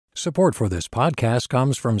Support for this podcast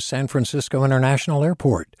comes from San Francisco International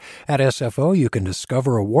Airport. At SFO, you can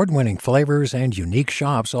discover award-winning flavors and unique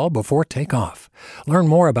shops all before takeoff. Learn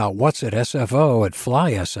more about what's at SFO at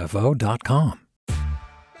flysfo.com.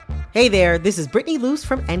 Hey there, this is Brittany Luce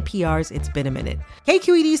from NPR's It's Been a Minute.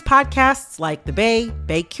 KQED's podcasts like The Bay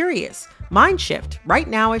Curious, Mindshift, Right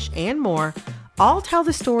Nowish, and more all tell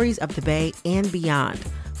the stories of the Bay and beyond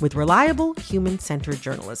with reliable, human-centered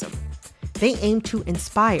journalism. They aim to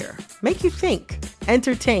inspire, make you think,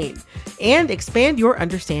 entertain, and expand your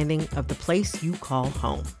understanding of the place you call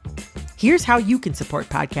home. Here's how you can support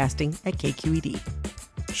podcasting at KQED.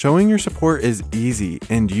 Showing your support is easy,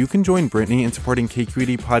 and you can join Brittany in supporting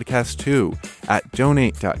KQED Podcast too at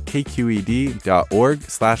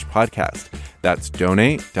donate.kqed.org/podcast. That's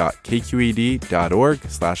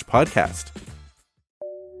donate.kqed.org/podcast.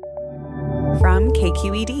 From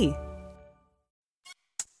KQED.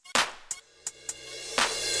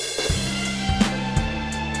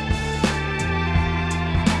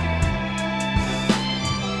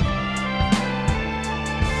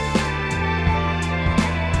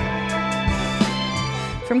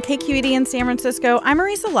 From KQED in San Francisco, I'm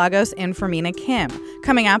Marisa Lagos in for Mina Kim.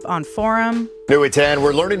 Coming up on Forum. New at 10,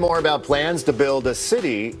 we're learning more about plans to build a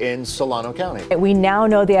city in Solano County. We now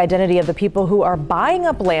know the identity of the people who are buying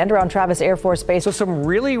up land around Travis Air Force Base. So some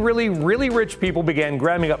really rich people began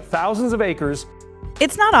grabbing up thousands of acres.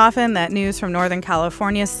 It's not often that news from Northern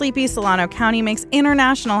California's sleepy Solano County makes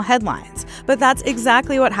international headlines, but that's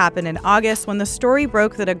exactly what happened in August when the story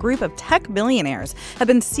broke that a group of tech billionaires had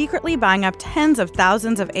been secretly buying up tens of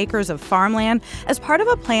thousands of acres of farmland as part of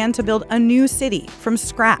a plan to build a new city from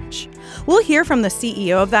scratch. We'll hear from the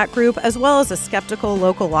CEO of that group as well as a skeptical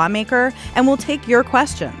local lawmaker, and we'll take your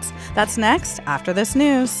questions. That's next after this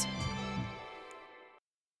news.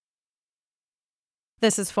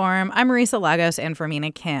 This is Forum. I'm Marisa Lagos in for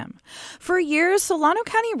Mina Kim. For years, Solano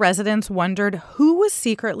County residents wondered who was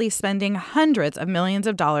secretly spending hundreds of millions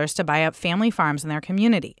of dollars to buy up family farms in their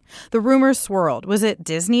community. The rumors swirled. Was it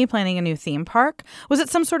Disney planning a new theme park? Was it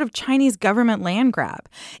some sort of Chinese government land grab?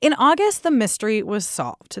 In August, the mystery was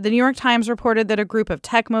solved. The New York Times reported that a group of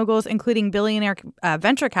tech moguls, including billionaire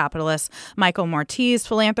venture capitalists Michael Mortiz,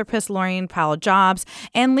 philanthropist Laurene Powell Jobs,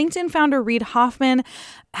 and LinkedIn founder Reid Hoffman,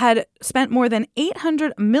 had spent more than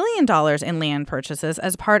 $800 million in land purchases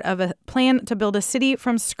as part of a plan to build a city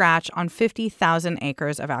from scratch on 50,000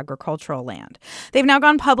 acres of agricultural land. They've now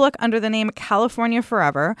gone public under the name California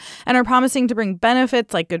Forever and are promising to bring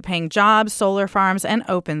benefits like good-paying jobs, solar farms, and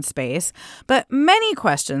open space. But many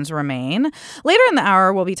questions remain. Later in the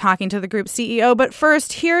hour, we'll be talking to the group's CEO. But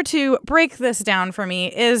first, here to break this down for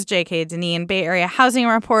me is J.K. Deneen, Bay Area housing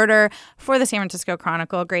reporter for the San Francisco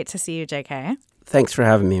Chronicle. Great to see you, J.K. Thanks for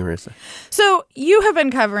having me, Marisa. So you have been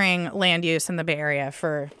covering land use in the Bay Area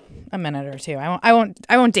for a minute or two. I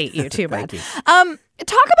won't date you too bad. Thank you.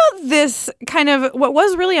 Talk about this kind of what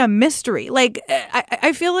was really a mystery. Like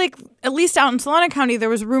I feel like at least out in Solano County there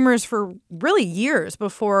was rumors for really years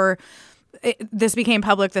before this became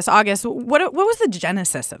public this August. What was the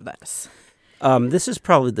genesis of this? This is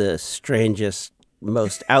probably the strangest,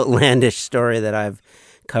 most outlandish story that I've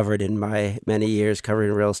covered in my many years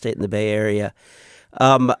covering real estate in the Bay Area.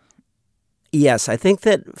 Yes, I think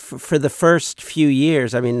that for the first few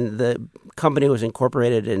years, I mean, the company was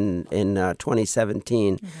incorporated in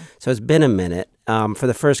 2017, so it's been a minute. For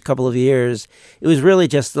the first couple of years, it was really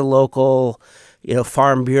just the local,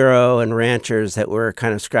 Farm Bureau and ranchers that were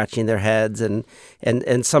kind of scratching their heads, and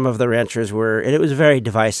some of the ranchers were, and it was very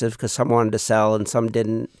divisive because some wanted to sell and some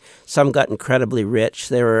didn't. Some got incredibly rich.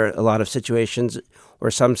 There were a lot of situations or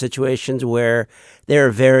some situations where there are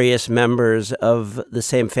various members of the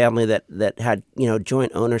same family that had,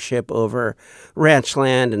 joint ownership over ranch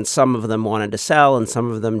land, and some of them wanted to sell and some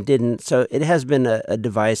of them didn't. So it has been a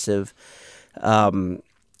divisive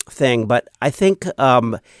thing. But I think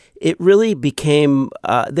it really became,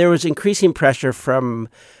 there was increasing pressure from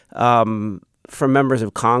members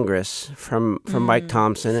of Congress, from Mike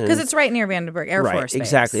Thompson. Because it's right near Vandenberg Air Force Base.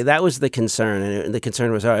 Exactly. That was the concern. And the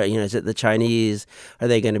concern was, is it the Chinese? Are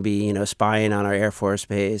they going to be, spying on our Air Force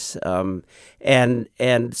Base? And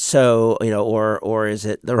so, or is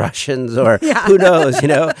it the Russians? Or who knows,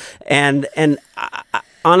 And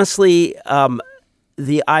honestly,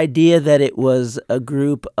 the idea that it was a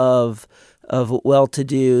group of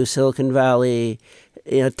well-to-do Silicon Valley,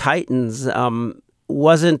 titans,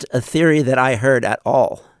 wasn't a theory that I heard at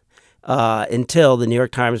all until the New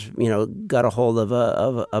York Times, got a hold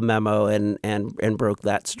of a memo and broke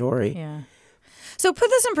that story. Yeah. So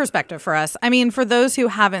put this in perspective for us. I mean, for those who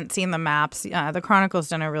haven't seen the maps, the Chronicle's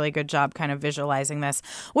done a really good job kind of visualizing this.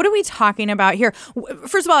 What are we talking about here?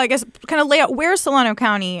 First of all, I guess kind of lay out where's Solano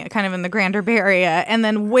County kind of in the Greater Bay Area, and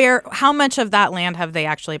then how much of that land have they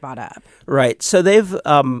actually bought up? Right. So they've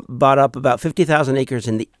bought up about 50,000 acres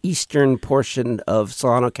in the eastern portion of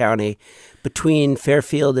Solano County between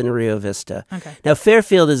Fairfield and Rio Vista. Okay. Now,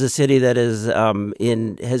 Fairfield is a city that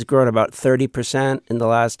has grown about 30% in the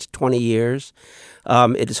last 20 years.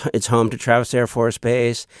 It's home to Travis Air Force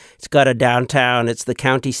Base. It's got a downtown. It's the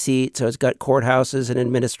county seat, so it's got courthouses and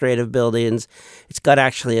administrative buildings. It's got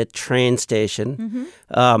actually a train station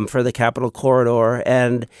for the Capitol Corridor,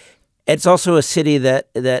 and it's also a city that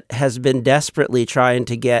has been desperately trying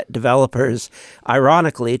to get developers,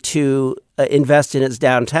 ironically, to invest in its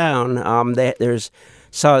downtown.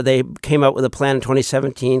 They came up with a plan in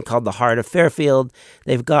 2017 called the Heart of Fairfield.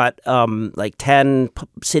 They've got like 10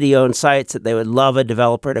 city-owned sites that they would love a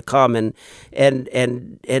developer to come and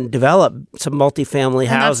develop some multifamily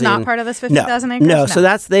housing. And that's not part of this 50,000 acres? No, so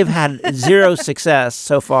they've had zero success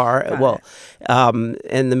so far.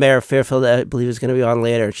 And the mayor of Fairfield, I believe, is going to be on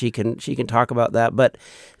later. She can talk about that. But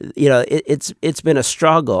it's been a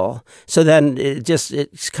struggle. So then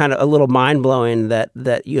it's kind of a little mind blowing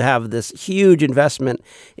that you have this huge investment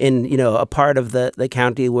in a part of the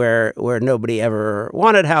county where nobody ever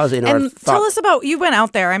wanted housing. Tell us about, you went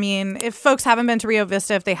out there. I mean, if folks haven't been to Rio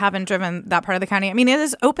Vista, if they haven't driven that part of the county, I mean, it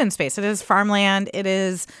is open space. It is farmland. It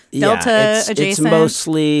is Delta adjacent.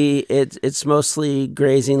 It's mostly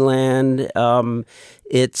grazing land.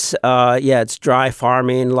 It's dry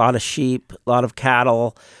farming, a lot of sheep, a lot of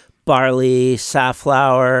cattle, barley,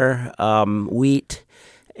 safflower, wheat.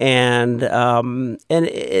 And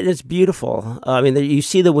it is beautiful. I mean, you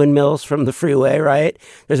see the windmills from the freeway, right?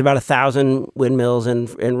 There's about 1,000 windmills,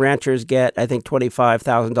 and ranchers get, I think,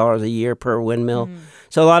 $25,000 a year per windmill.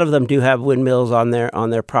 So a lot of them do have windmills on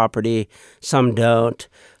their property. Some don't.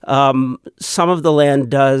 Some of the land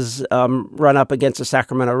does run up against the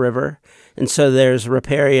Sacramento River, and so there's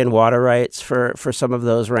riparian water rights for some of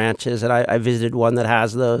those ranches, and I visited one that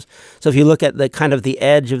has those. So if you look at the kind of the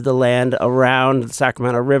edge of the land around the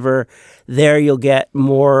Sacramento River, there you'll get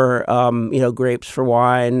more, grapes for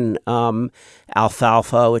wine,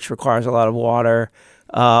 alfalfa, which requires a lot of water.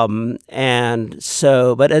 But it's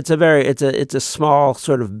a small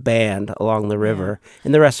sort of band along the river,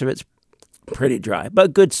 and the rest of it's pretty dry,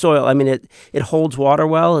 but good soil. I mean, it holds water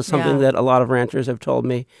well is something that a lot of ranchers have told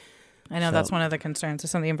me. I know that's one of the concerns of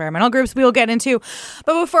some of the environmental groups we will get into.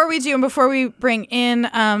 But before we do, and before we bring in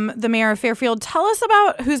the mayor of Fairfield, tell us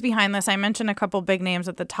about who's behind this. I mentioned a couple big names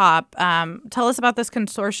at the top. Tell us about this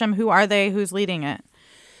consortium. Who are they? Who's leading it?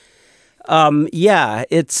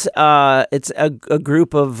 It's a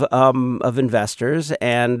group of investors,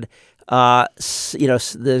 and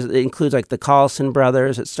it includes like the Collison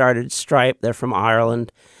brothers. It started Stripe. They're from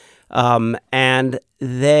Ireland, and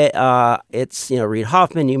it's Reid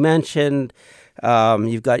Hoffman you mentioned.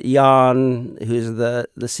 You've got Jan, who's the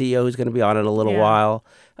CEO, who's going to be on in a little while,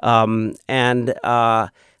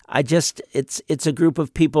 it's a group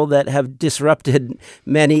of people that have disrupted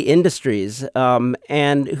many industries,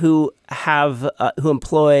 and who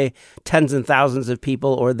employ tens and thousands of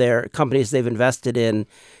people, or their companies they've invested in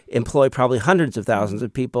employ probably hundreds of thousands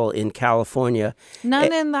of people in California.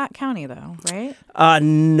 None in that county, though, right?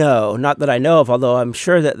 No, not that I know of, although I'm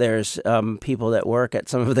sure that there's people that work at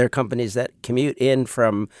some of their companies that commute in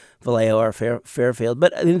from Vallejo or Fairfield.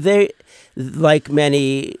 But I mean, they, like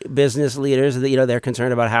many business leaders, they're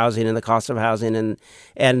concerned about housing and the cost of housing.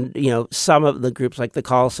 And some of the groups like the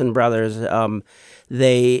Collison brothers,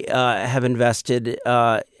 they have invested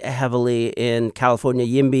heavily in California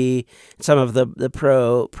YIMBY, some of the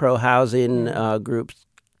pro housing groups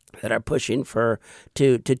that are pushing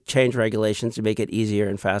to change regulations to make it easier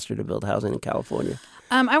and faster to build housing in California.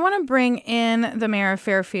 I want to bring in the mayor of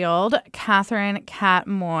Fairfield, Catherine Cat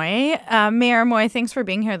Moy. Mayor Moy, thanks for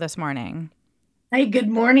being here this morning. Hi, good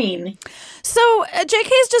morning. So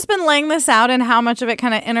JK's just been laying this out and how much of it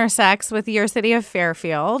kind of intersects with your city of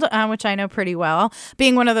Fairfield, which I know pretty well,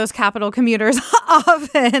 being one of those capital commuters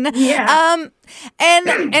often. Yeah.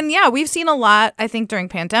 And yeah, we've seen a lot, I think, during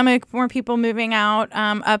pandemic, more people moving out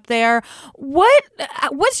up there.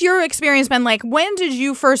 What's your experience been like? When did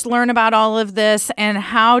you first learn about all of this, and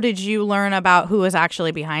how did you learn about who was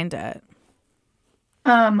actually behind it?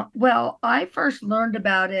 Well, I first learned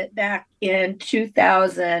about it back in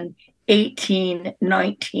 2018,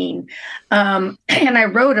 19. And I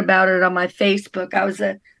wrote about it on my Facebook. I was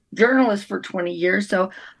a journalist for 20 years, so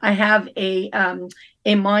I have a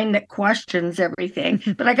mind that questions everything.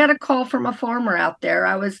 But I got a call from a farmer out there.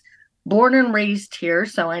 I was born and raised here,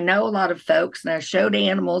 so I know a lot of folks, and I showed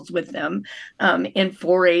animals with them in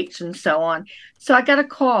 4-H and so on. So I got a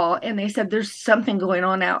call, and they said, there's something going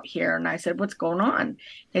on out here. And I said, what's going on?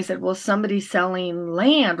 They said, well, somebody's selling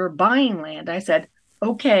land or buying land. I said,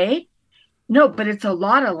 okay. No, but it's a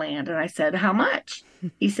lot of land. And I said, how much?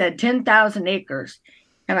 He said, 10,000 acres.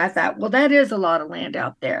 And I thought, well, that is a lot of land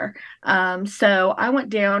out there. So I went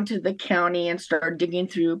down to the county and started digging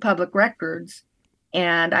through public records.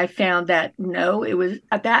 And I found that no, it was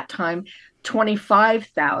at that time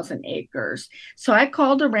 25,000 acres. So I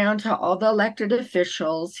called around to all the elected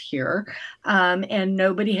officials here, and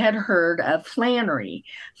nobody had heard of Flannery.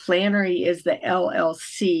 Flannery is the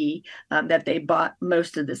LLC that they bought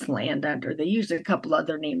most of this land under. They used a couple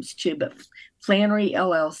other names too, but Flannery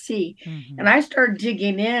LLC. Mm-hmm. And I started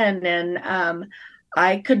digging in, and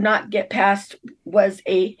I could not get past, was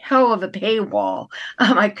a hell of a paywall.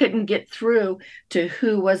 I couldn't get through to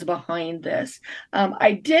who was behind this.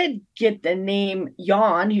 I did get the name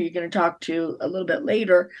Jan, who you're going to talk to a little bit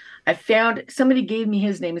later. I found somebody gave me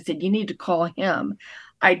his name and said, you need to call him.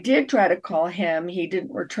 I did try to call him. He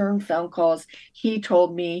didn't return phone calls. He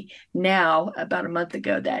told me now, about a month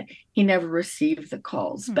ago, that he never received the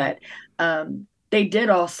calls. But they did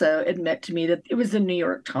also admit to me that it was the New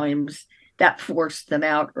York Times that forced them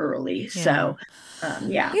out early. Yeah. So,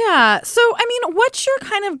 yeah. Yeah. So, I mean, what's your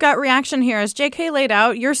kind of gut reaction here? As JK laid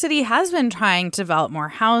out, your city has been trying to develop more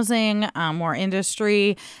housing, more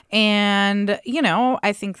industry. And, you know,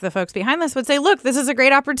 I think the folks behind this would say, look, this is a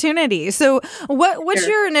great opportunity. So what's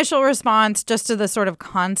your initial response just to the sort of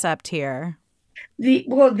concept here? The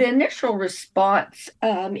initial response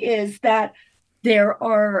is that there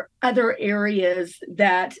are other areas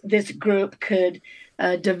that this group could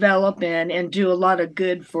develop in and do a lot of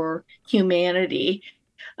good for humanity,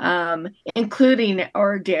 including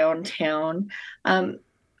our downtown.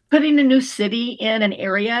 Putting a new city in an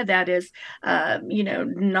area that is,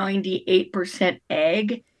 98%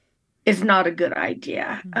 ag is not a good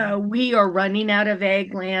idea. We are running out of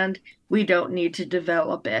ag land. We don't need to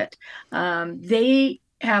develop it. They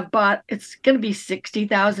have bought, it's going to be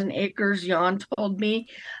 60,000 acres, Jan told me,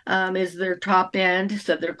 is their top end.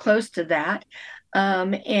 So they're close to that.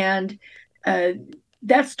 And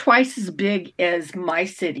that's twice as big as my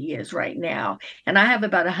city is right now. And I have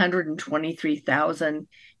about 123,000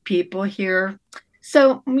 people here.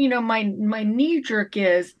 So, my knee jerk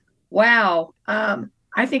is, wow,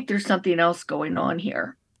 I think there's something else going on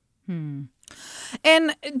here. And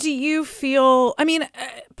do you feel, I mean,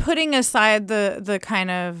 putting aside the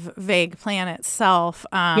kind of vague plan itself,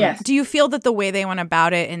 yes. Do you feel that the way they went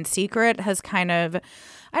about it in secret has kind of,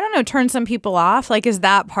 I don't know, turned some people off? Like, is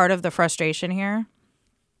that part of the frustration here?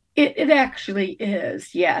 It actually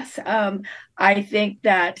is, yes. I think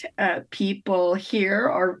that people here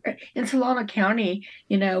are in Solano County,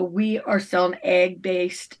 we are still an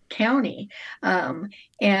ag-based county,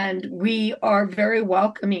 and we are very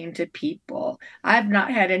welcoming to people. I've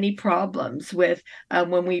not had any problems with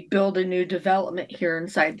when we build a new development here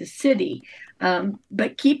inside the city.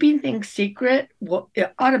 But keeping things secret,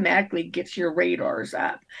 it automatically gets your radars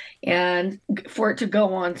up. And for it to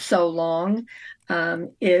go on so long,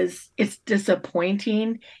 it's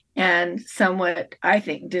disappointing and somewhat, I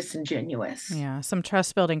think, disingenuous. Yeah, some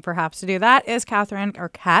trust building perhaps to do that is Catherine, or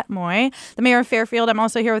Kat Moy, the mayor of Fairfield. I'm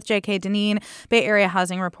also here with J.K. Deneen, Bay Area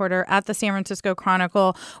housing reporter at the San Francisco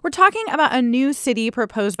Chronicle. We're talking about a new city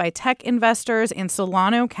proposed by tech investors in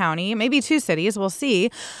Solano County, maybe two cities, we'll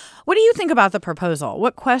see. What do you think about the proposal?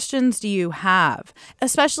 What questions do you have?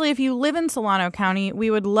 Especially if you live in Solano County,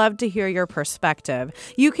 we would love to hear your perspective.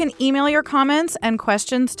 You can email your comments and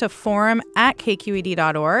questions to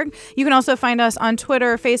forum@kqed.org. You can also find us on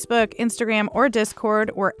Twitter, Facebook, Instagram, or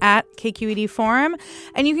Discord. We're at KQED Forum.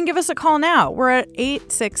 And you can give us a call now. We're at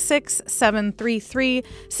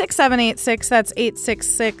 866-733-6786. That's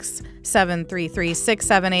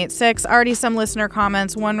 866-733-6786. Already some listener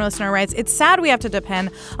comments. One listener writes, it's sad we have to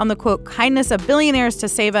depend on the, quote, kindness of billionaires to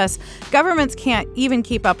save us. Governments can't even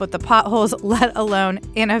keep up with the potholes, let alone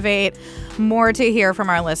innovate. More to hear from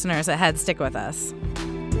our listeners ahead. Stick with us.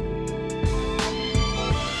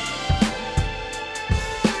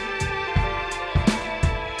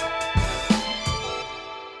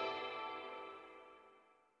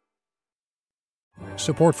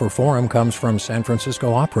 Support for Forum comes from San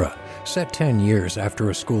Francisco Opera. Set 10 years after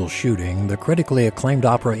a school shooting, the critically acclaimed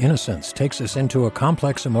opera Innocence takes us into a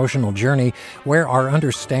complex emotional journey where our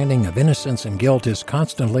understanding of innocence and guilt is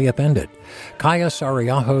constantly upended. Kaya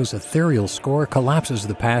Sariaho's ethereal score collapses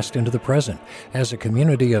the past into the present as a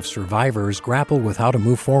community of survivors grapple with how to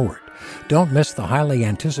move forward. Don't miss the highly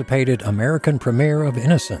anticipated American premiere of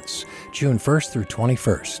Innocence, June 1st through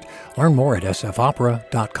 21st. Learn more at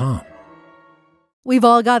sfopera.com. We've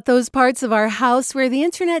all got those parts of our house where the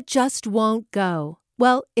internet just won't go.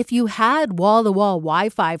 Well, if you had wall-to-wall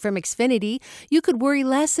Wi-Fi from Xfinity, you could worry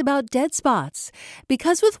less about dead spots.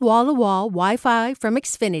 Because with wall-to-wall Wi-Fi from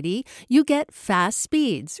Xfinity, you get fast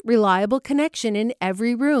speeds, reliable connection in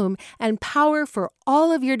every room, and power for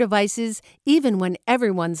all of your devices, even when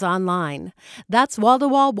everyone's online. That's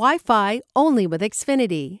wall-to-wall Wi-Fi only with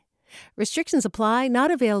Xfinity. Restrictions apply,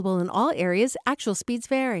 not available in all areas. Actual speeds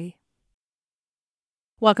vary.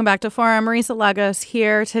 Welcome back to Forum. Marisa Lagos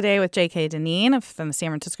here today with J.K. Deneen from the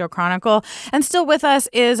San Francisco Chronicle. And still with us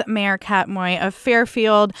is Mayor Kat Moy of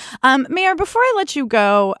Fairfield. Mayor, before I let you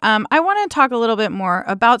go, I want to talk a little bit more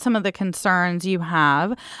about some of the concerns you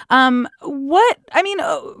have.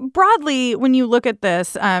 Broadly, when you look at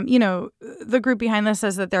this, the group behind this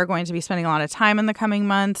says that they're going to be spending a lot of time in the coming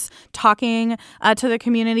months talking to the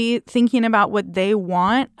community, thinking about what they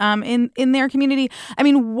want in their community. I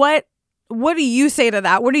mean, what do you say to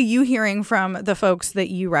that? What are you hearing from the folks that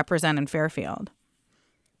you represent in Fairfield?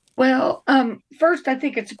 Well, first, I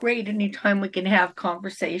think it's great anytime we can have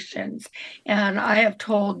conversations. And I have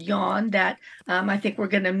told Jan that I think we're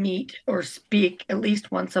going to meet or speak at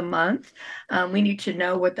least once a month. We need to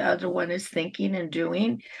know what the other one is thinking and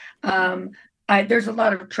doing. There's a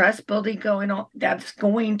lot of trust building going on that's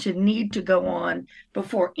going to need to go on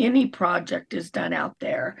before any project is done out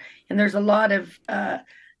there. And there's a lot of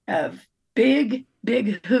big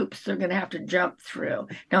hoops they're going to have to jump through.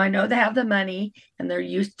 Now, I know they have the money and they're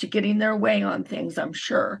used to getting their way on things, I'm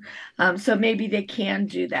sure. So maybe they can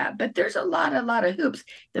do that. But there's a lot of hoops.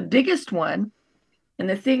 The biggest one, and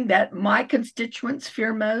the thing that my constituents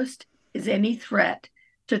fear most, is any threat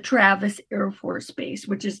to Travis Air Force Base,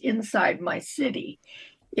 which is inside my city.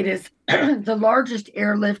 It is the largest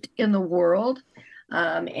airlift in the world,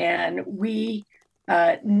 and we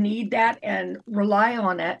need that and rely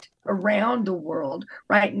on it around the world.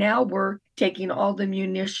 Right now, we're taking all the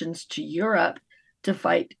munitions to Europe to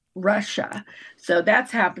fight Russia. So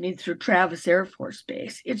that's happening through Travis Air Force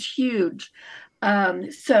Base. It's huge.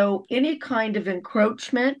 So any kind of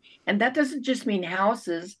encroachment, and that doesn't just mean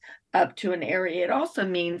houses up to an area. It also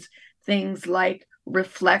means things like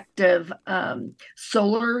reflective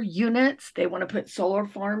solar units. They want to put solar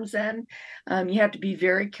farms in. You have to be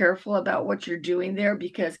very careful about what you're doing there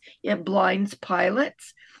because it blinds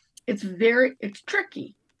pilots. It's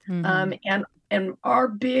tricky. Mm-hmm. And our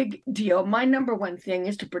big deal, my number one thing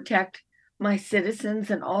is to protect my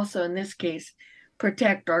citizens and also in this case,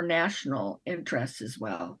 protect our national interests as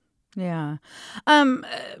well. Yeah.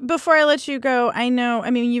 Before I let you go,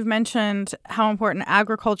 you've mentioned how important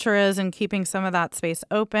agriculture is and keeping some of that space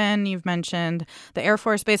open. You've mentioned the Air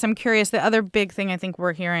Force Base. I'm curious, the other big thing I think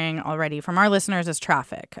we're hearing already from our listeners is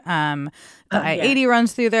traffic. The I-80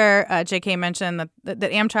 runs through there. JK mentioned that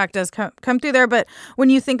Amtrak does come through there. But when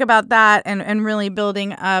you think about that and really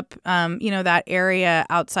building up, that area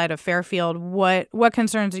outside of Fairfield, what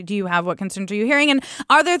concerns do you have? What concerns are you hearing? And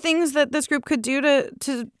are there things that this group could do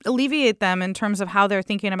to alleviate them in terms of how they're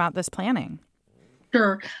thinking about this planning?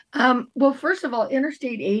 Sure. Well, first of all,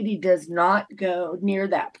 Interstate 80 does not go near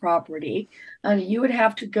that property. You would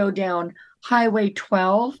have to go down Highway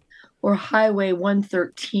 12 or Highway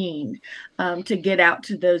 113 to get out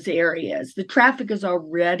to those areas. The traffic is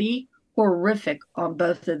already horrific on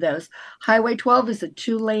both of those. Highway 12 is a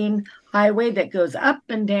 2-lane highway that goes up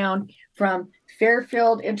and down from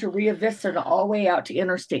Fairfield into Rio Vista and all the way out to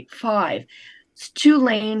Interstate 5. It's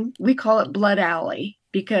 2-lane. We call it Blood Alley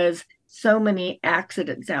because so many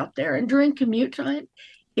accidents out there. And during commute time,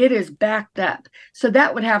 it is backed up. So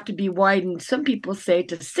that would have to be widened. Some people say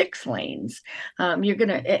to 6 lanes. And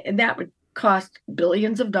that would cost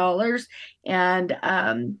billions of dollars. And,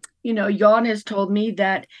 Jan has told me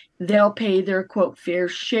that they'll pay their, quote, fair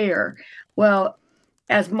share. Well,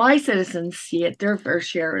 as my citizens see it, their fair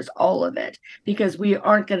share is all of it because we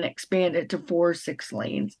aren't going to expand it to 4 or 6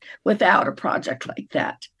 lanes without a project like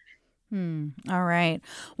that. All right.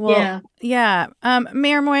 Well, yeah.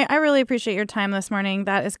 Mayor Moy, I really appreciate your time this morning.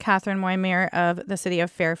 That is Catherine Moy, Mayor of the City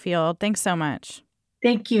of Fairfield. Thanks so much.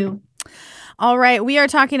 Thank you. All right. We are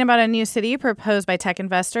talking about a new city proposed by tech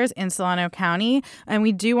investors in Solano County, and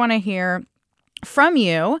we do want to hear from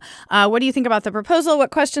you. What do you think about the proposal?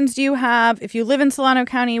 What questions do you have? If you live in Solano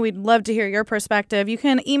County, we'd love to hear your perspective. You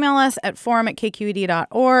can email us at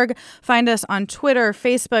forum@kqed.org. Find us on Twitter,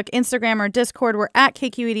 Facebook, Instagram, or Discord. We're at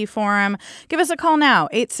KQED Forum. Give us a call now,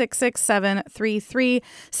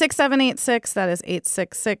 866-733-6786. That is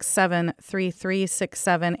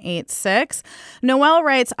 866-733-6786. Noelle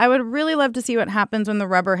writes, I would really love to see what happens when the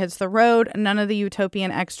rubber hits the road. None of the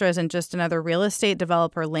utopian extras and just another real estate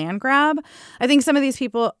developer land grab. I think some of these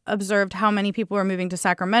people observed how many people were moving to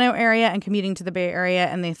Sacramento area and commuting to the Bay Area,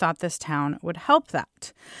 and they thought this town would help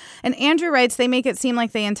that. And Andrew writes, they make it seem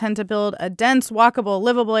like they intend to build a dense, walkable,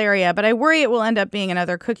 livable area, but I worry it will end up being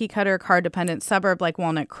another cookie-cutter, car-dependent suburb like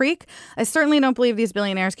Walnut Creek. I certainly don't believe these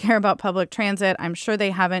billionaires care about public transit. I'm sure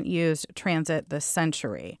they haven't used transit this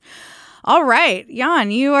century. All right,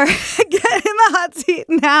 Jan, you are getting the hot seat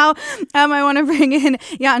now. I want to bring in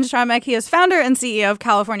Jan Stramek. He is founder and CEO of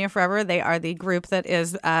California Forever. They are the group that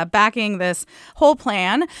is backing this whole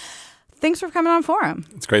plan. Thanks for coming on Forum.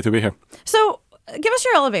 It's great to be here. So give us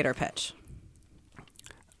your elevator pitch.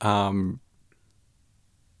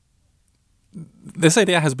 This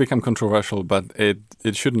idea has become controversial, but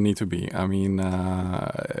it shouldn't need to be. I mean,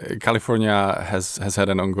 California has had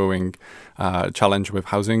an ongoing challenge with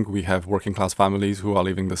housing. We have working class families who are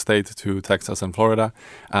leaving the state to Texas and Florida.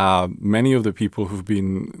 Many of the people who've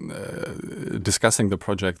been discussing the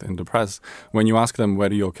project in the press, when you ask them, where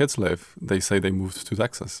do your kids live? They say they moved to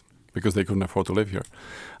Texas because they couldn't afford to live here.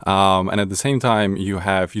 And at the same time, you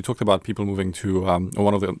talked about people moving to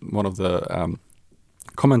one of the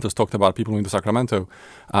commenters talked about people moving to Sacramento.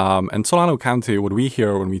 And Solano County, what we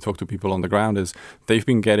hear when we talk to people on the ground is they've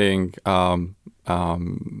been getting,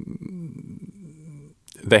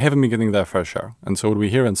 they haven't been getting their fair share. And so what we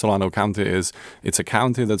hear in Solano County is it's a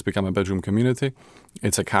county that's become a bedroom community.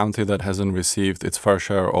 It's a county that hasn't received its fair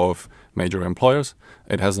share of major employers.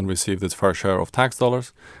 It hasn't received its fair share of tax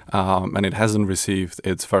dollars. And it hasn't received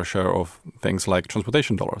its fair share of things like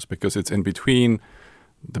transportation dollars because it's in between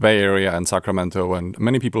the Bay Area and Sacramento, and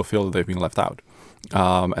many people feel that they've been left out.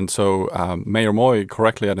 And so Mayor Moy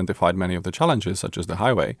correctly identified many of the challenges, such as the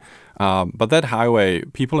highway. But that highway,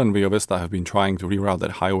 people in Rio Vista have been trying to reroute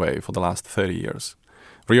that highway for the last 30 years.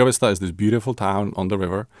 Rio Vista is this beautiful town on the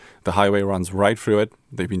river. The highway runs right through it.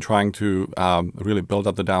 They've been trying to really build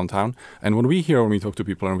up the downtown. And what we hear when we talk to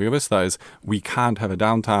people in Rio Vista is we can't have a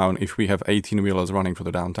downtown if we have 18-wheelers running through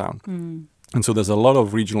the downtown. And so there's a lot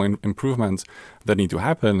of regional improvements that need to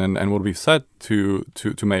happen. And what we've said to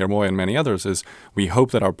Mayor Moy and many others is we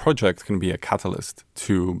hope that our project can be a catalyst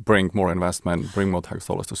to bring more investment, bring more tax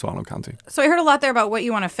dollars to Solano County. So I heard a lot there about what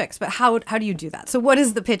you want to fix, but how do you do that? So what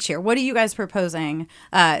is the pitch here? What are you guys proposing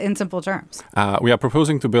in simple terms? We are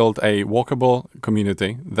proposing to build a walkable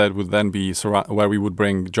community that would then be where we would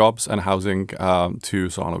bring jobs and housing to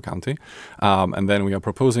Solano County. And then we are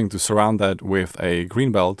proposing to surround that with a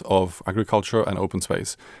green belt of agriculture and open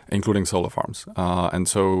space, including solar farms. And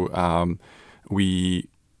so we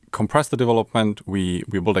compress the development, we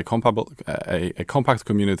build a compact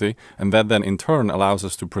community, and that then in turn allows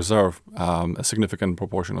us to preserve a significant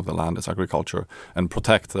proportion of the land as agriculture and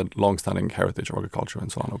protect the long-standing heritage of agriculture in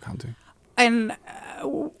Solano County. And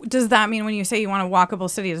does that mean when you say you want a walkable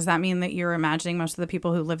city, does that mean that you're imagining most of the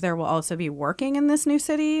people who live there will also be working in this new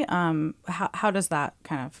city? How does that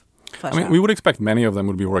kind of flesh out? We would expect many of them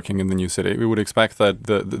would be working in the new city. We would expect that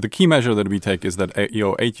the key measure that we take is that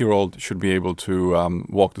 8-year-old should be able to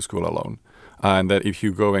walk to school alone. And that if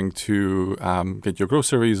you're going to get your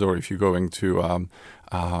groceries or if you're going to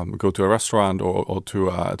go to a restaurant or to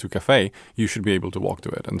a cafe, you should be able to walk to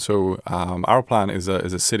it. And so our plan is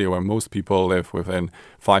a city where most people live within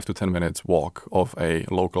 5 to 10 minutes walk of a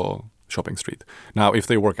local shopping street. Now, if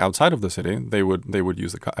they work outside of the city, they would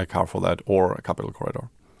use a car for that or a capital corridor.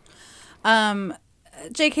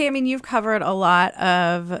 JK, I mean, you've covered a lot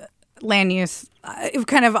of land use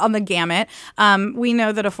kind of on the gamut. We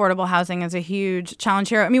know that affordable housing is a huge challenge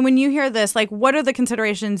here. I mean, when you hear this, like, what are the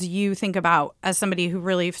considerations you think about as somebody who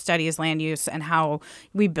really studies land use and how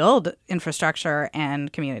we build infrastructure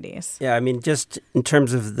and communities? Yeah, I mean, just in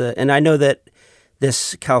terms of and I know that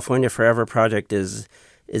this California Forever project is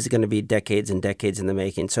going to be decades and decades in the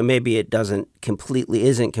making. So maybe it isn't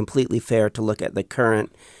completely fair to look at the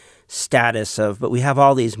current status but we have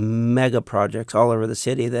all these mega projects all over the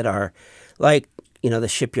city that are like, the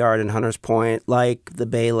shipyard in Hunters Point, like the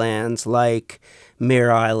Baylands, like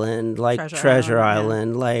Mirror Island, like Treasure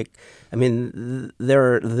Island, like, I mean,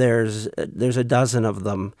 there's a dozen of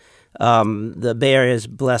them. The Bay Area is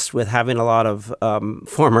blessed with having a lot of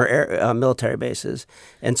former military bases.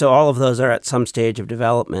 And so all of those are at some stage of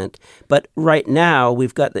development. But right now,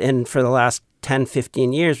 we've got, and for the last 10,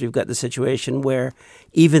 15 years, we've got the situation where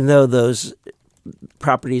even though those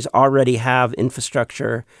properties already have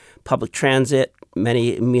infrastructure, public transit,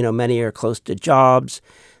 many are close to jobs,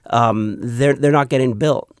 they're not getting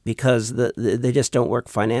built because they just don't work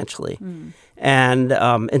financially. And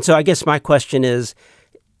so I guess my question is,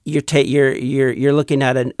 you're looking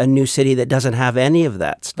at a new city that doesn't have any of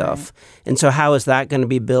that stuff, and so how is that going to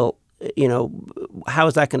be built? How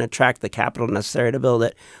is that going to attract the capital necessary to build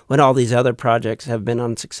it when all these other projects have been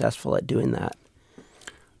unsuccessful at doing that?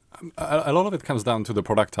 A lot of it comes down to the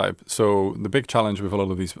product type. So the big challenge with a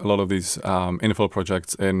lot of these infill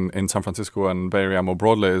projects in San Francisco and Bay Area more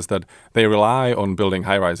broadly is that they rely on building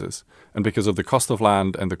high rises, and because of the cost of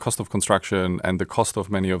land and the cost of construction and the cost of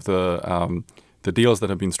many of the deals that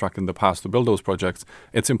have been struck in the past to build those projects,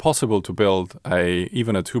 it's impossible to build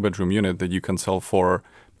even a 2-bedroom unit that you can sell for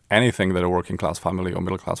anything that a working class family or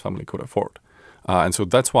middle class family could afford. And so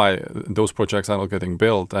that's why those projects are not getting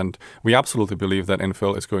built. And we absolutely believe that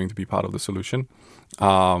infill is going to be part of the solution.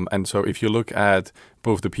 And so if you look at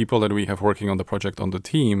both the people that we have working on the project on the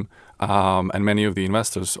team and many of the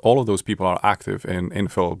investors, all of those people are active in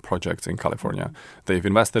infill projects in California. They've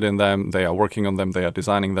invested in them, they are working on them, they are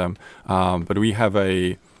designing them. But we've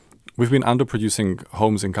been underproducing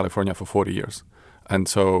homes in California for 40 years. And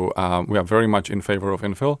so we are very much in favor of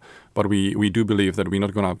infill, but we do believe that we're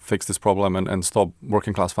not going to fix this problem and stop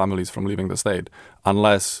working class families from leaving the state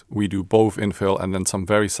unless we do both infill and then some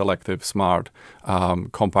very selective, smart,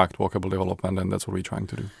 compact, walkable development, and that's what we're trying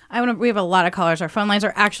to do. We have a lot of callers. Our phone lines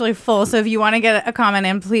are actually full, so if you want to get a comment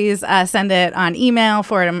in, please send it on email,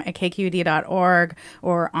 forum@kqed.org,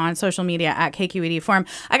 or on social media at KQED Forum.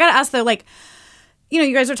 I got to ask, though,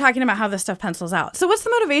 you guys are talking about how this stuff pencils out. So what's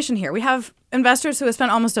the motivation here? We have investors who have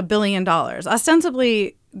spent almost $1 billion.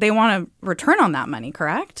 Ostensibly, they want a return on that money,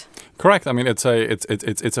 correct? Correct. I mean, it's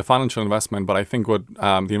a financial investment, but I think what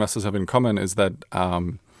the investors have in common is that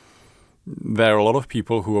there are a lot of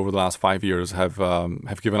people who over the last 5 years have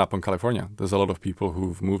given up on California. There's a lot of people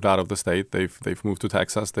who've moved out of the state. They've moved to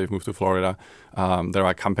Texas. They've moved to Florida. There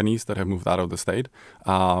are companies that have moved out of the state.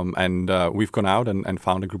 And we've gone out and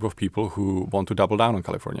found a group of people who want to double down on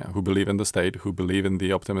California, who believe in the state, who believe in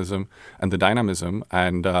the optimism and the dynamism,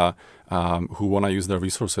 and who want to use their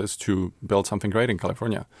resources to build something great in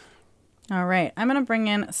California. All right. I'm going to bring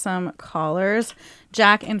in some callers.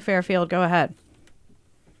 Jack in Fairfield, go ahead.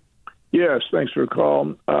 Yes, thanks for the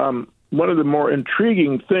call. One of the more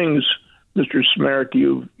intriguing things, Mr. Smerek,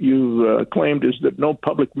 you've claimed is that no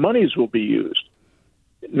public monies will be used.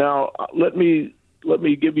 Now, let me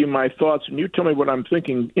give you my thoughts, and you tell me what I'm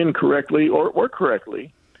thinking incorrectly or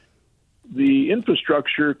correctly. The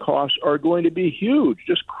infrastructure costs are going to be huge,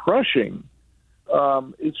 just crushing.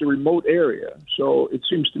 It's a remote area, so it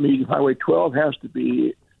seems to me Highway 12 has to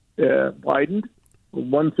be widened.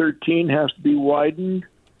 113 has to be widened.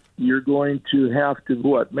 You're going to have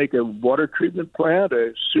to, make a water treatment plant,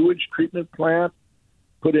 a sewage treatment plant,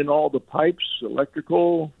 put in all the pipes,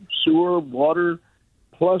 electrical, sewer, water,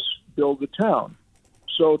 plus build the town.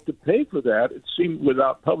 So to pay for that, it seemed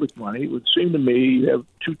without public money, it would seem to me you have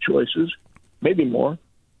two choices, maybe more.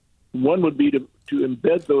 One would be to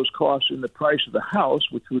embed those costs in the price of the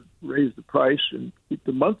house, which would raise the price and keep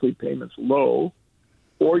the monthly payments low,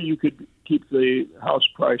 or you could keep the house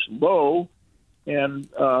price low and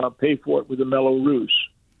pay for it with a Mello-Roos.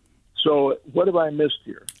 So what have I missed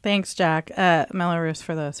here? Thanks, Jack. Mello-Roos,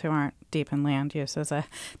 for those who aren't deep in land use, is a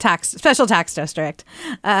special tax district.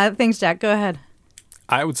 Thanks, Jack. Go ahead.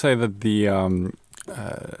 I would say that the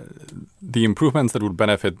improvements that would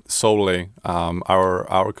benefit solely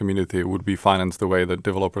our community would be financed the way that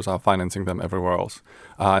developers are financing them everywhere else.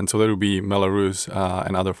 And so there would be Mello-Roos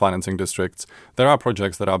and other financing districts. There are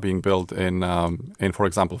projects that are being built in for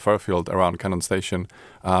example, Fairfield around Cannon Station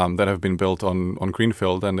that have been built on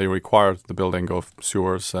greenfield, and they require the building of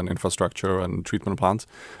sewers and infrastructure and treatment plants.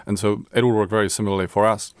 And so it will work very similarly for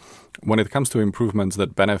us. When it comes to improvements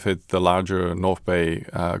that benefit the larger North Bay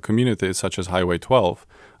communities, such as Highway 12,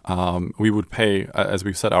 we would pay, as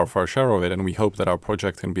we've said, our fair share of it, and we hope that our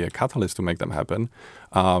project can be a catalyst to make them happen.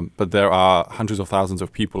 But there are hundreds of thousands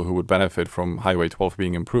of people who would benefit from Highway 12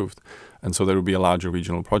 being improved. And so there would be a larger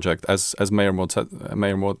regional project. As Mayor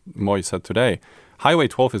Moy said today, Highway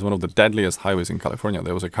 12 is one of the deadliest highways in California.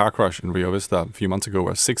 There was a car crash in Rio Vista a few months ago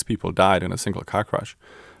where 6 people died in a single car crash.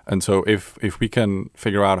 And so if we can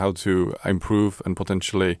figure out how to improve and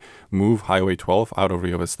potentially move Highway 12 out of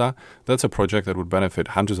Rio Vista, that's a project that would benefit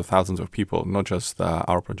hundreds of thousands of people, not just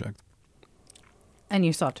our project. And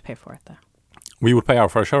you still have to pay for it, though. We would pay our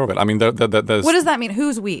fair share of it. I mean, there's... What does that mean?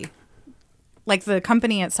 Who's we? Like the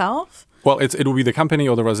company itself? Well, it will be the company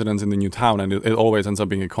or the residents in the new town, and it always ends up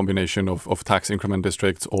being a combination of tax increment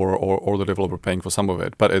districts or the developer paying for some of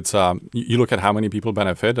it. But it's you look at how many people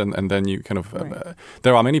benefit, and then you kind of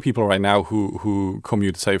there are many people right now who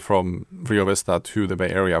commute, say, from Rio Vista to the Bay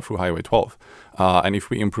Area through Highway 12. And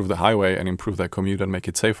if we improve the highway and improve their commute and make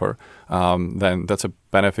it safer, then that's a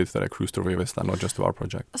benefit that accrues to Rio Vista, not just to our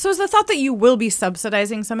project. So is the thought that you will be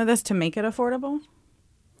subsidizing some of this to make it affordable?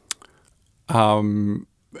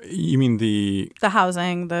 You mean the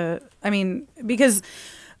housing, because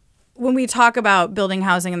when we talk about building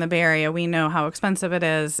housing in the Bay Area, we know how expensive it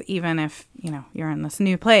is, even if, you're in this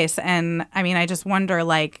new place. And I just wonder,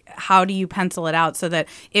 how do you pencil it out so that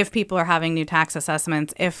if people are having new tax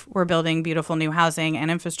assessments, if we're building beautiful new housing and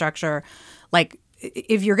infrastructure,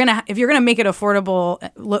 if you're gonna make it affordable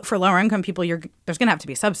for lower income people, there's gonna have to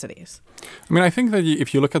be subsidies. I think that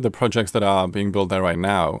if you look at the projects that are being built there right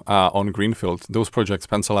now on Greenfield, those projects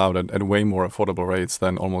pencil out at way more affordable rates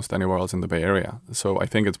than almost anywhere else in the Bay Area. So I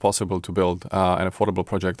think it's possible to build an affordable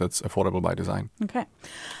project that's affordable by design. Okay.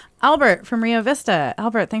 Albert from Rio Vista.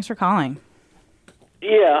 Albert, thanks for calling.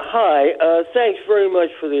 Yeah, hi. Thanks very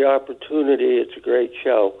much for the opportunity. It's a great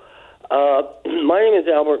show. My name is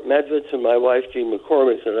Albert Medvitz, and my wife, Jean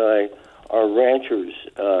McCormick, and I are ranchers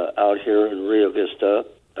out here in Rio Vista.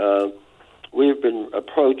 We've been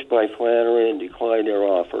approached by Flannery and declined their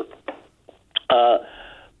offer.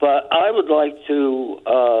 But I would like to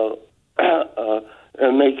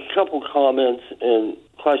make a couple comments and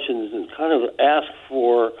questions and kind of ask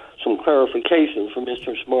for some clarification from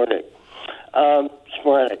Mr. Smarnick.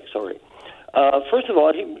 First of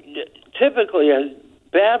all, he typically has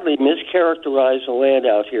badly mischaracterized the land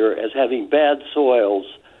out here as having bad soils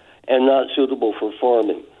and not suitable for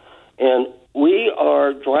farming. And we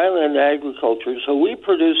are dryland agriculture, so we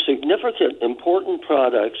produce significant, important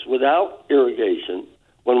products without irrigation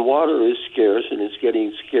when water is scarce, and it's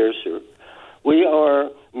getting scarcer. We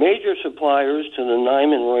are major suppliers to the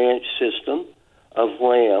Nyman Ranch system of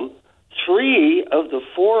lamb. 3 of the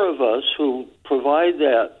 4 of us who provide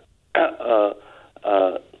that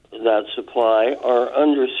supply are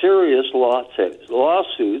under serious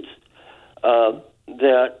lawsuits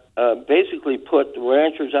that basically put the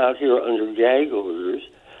ranchers out here under gag orders.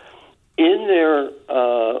 In their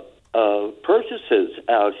purchases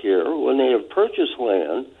out here, when they have purchased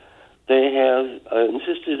land, they have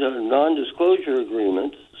insisted on non-disclosure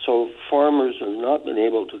agreements, so farmers have not been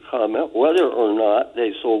able to comment whether or not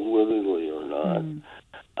they sold willingly or not.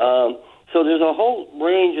 So there's a whole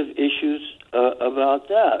range of issues about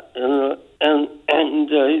that, and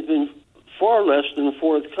he's been far less than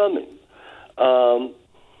forthcoming.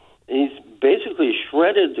 He's basically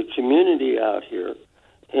shredded the community out here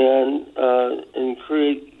and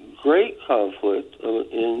create great conflict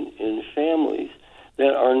in families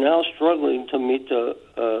that are now struggling to meet their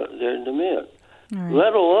demand. Right.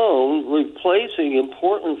 Let alone replacing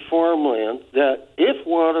important farmland that, if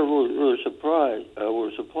water were supplied,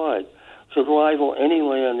 could rival any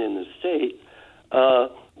land in the state.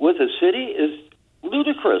 With a city is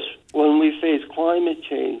ludicrous when we face climate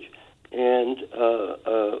change and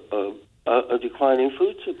a declining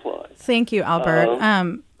food supply. Thank you,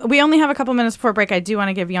 Albert. We only have a couple minutes before break. I do want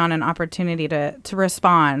to give Jan an opportunity to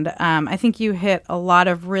respond. I think you hit a lot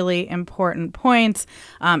of really important points,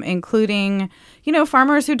 including,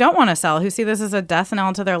 farmers who don't want to sell, who see this as a death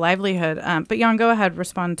knell to their livelihood. But Jan, go ahead,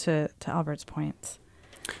 respond to Albert's points.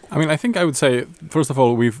 I think I would say, first of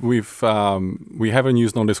all, we have a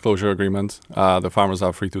news non-disclosure agreement. The farmers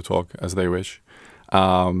are free to talk as they wish.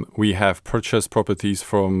 We have purchased properties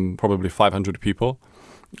from probably 500 people.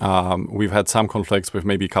 We've had some conflicts with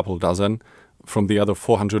maybe a couple dozen. From the other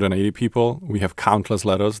 480 people, we have countless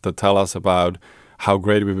letters that tell us about how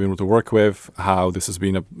great we've been able to work with, how this has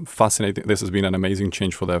been an amazing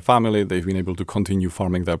change for their family. They've been able to continue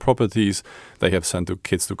farming their properties. They have sent their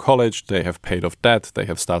kids to college. They have paid off debt. They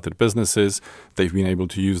have started businesses. They've been able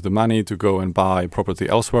to use the money to go and buy property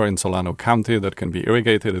elsewhere in Solano County that can be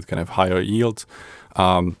irrigated. It can have higher yields.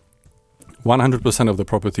 100% of the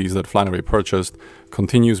properties that Flannery purchased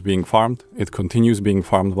continues being farmed. It continues being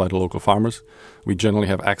farmed by the local farmers. We generally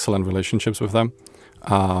have excellent relationships with them.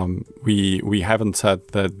 We haven't said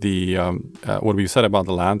that what we've said about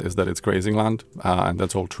the land is that it's grazing land, and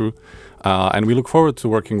that's all true. And we look forward to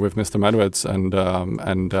working with Mr. Medvitz and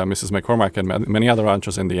Mrs. McCormack and many other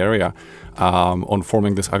ranchers in the area on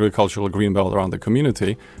forming this agricultural greenbelt around the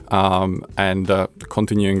community and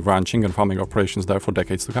continuing ranching and farming operations there for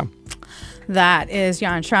decades to come. That is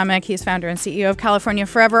Jan Schramek. He's founder and CEO of California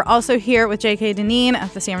Forever. Also here with J.K. Deneen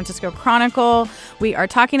at the San Francisco Chronicle. We are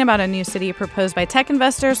talking about a new city proposed by tech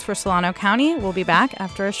investors for Solano County. We'll be back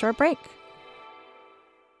after a short break.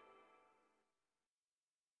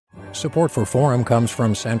 Support for Forum comes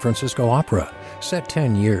from San Francisco Opera. Set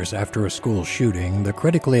 10 years after a school shooting, the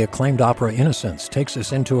critically acclaimed opera Innocence takes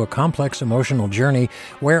us into a complex emotional journey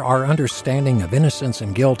where our understanding of innocence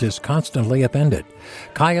and guilt is constantly upended.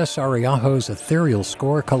 Kaya Sariaho's ethereal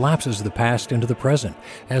score collapses the past into the present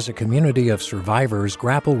as a community of survivors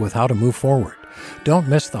grapple with how to move forward. Don't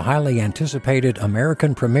miss the highly anticipated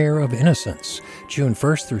American premiere of Innocence, June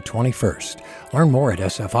 1st through 21st. Learn more at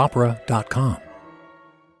sfopera.com.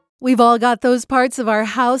 We've all got those parts of our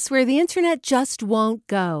house where the internet just won't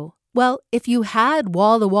go. Well, if you had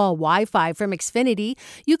wall-to-wall Wi-Fi from Xfinity,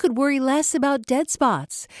 you could worry less about dead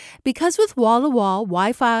spots. Because with wall-to-wall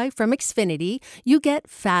Wi-Fi from Xfinity, you get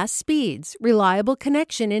fast speeds, reliable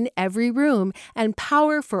connection in every room, and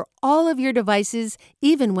power for all of your devices,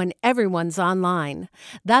 even when everyone's online.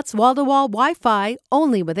 That's wall-to-wall Wi-Fi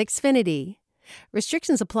only with Xfinity.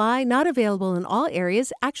 Restrictions apply, not available in all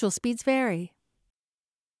areas. Actual speeds vary.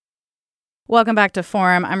 Welcome back to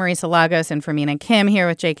Forum. I'm Marisa Lagos and for Mina Kim here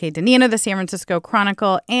with J.K. Deneen of the San Francisco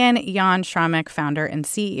Chronicle and Jan Schramek, founder and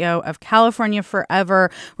CEO of California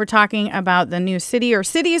Forever. We're talking about the new city or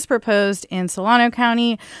cities proposed in Solano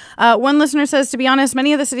County. One listener says, to be honest,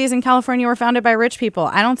 many of the cities in California were founded by rich people.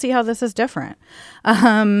 I don't see how this is different.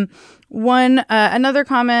 Another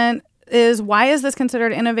comment is, why is this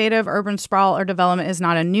considered innovative? Urban sprawl or development is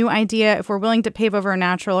not a new idea. If we're willing to pave over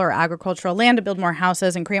natural or agricultural land to build more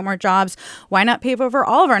houses and create more jobs, why not pave over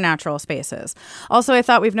all of our natural spaces? Also, I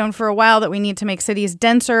thought we've known for a while that we need to make cities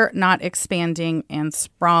denser, not expanding and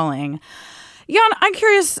sprawling. Jan, I'm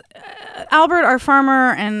curious, Albert, our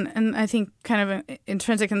farmer, and I think kind of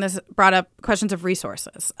intrinsic in this, brought up questions of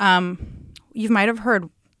resources. You might have heard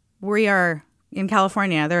we are in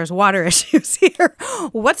California, there's water issues here.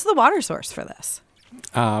 What's the water source for this?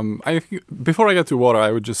 Before I get to water,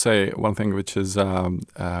 I would just say one thing, which is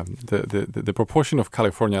the proportion of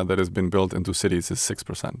California that has been built into cities is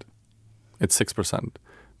 6%. It's 6%.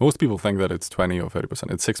 Most people think that it's 20 or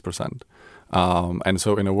 30%. It's 6%. And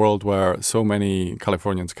so in a world where so many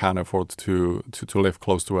Californians can't afford to live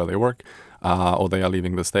close to where they work, or they are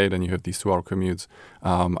leaving the state and you have these 2-hour commutes,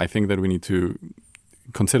 I think that we need to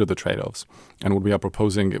consider the trade-offs, and what we are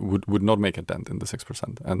proposing would not make a dent in the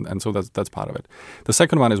 6%, and so that's part of it. The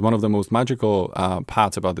second one is one of the most magical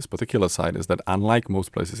parts about this particular site is that unlike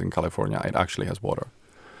most places in California, it actually has water,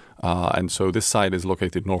 and so this site is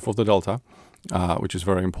located north of the Delta, which is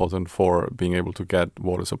very important for being able to get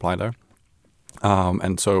water supply there.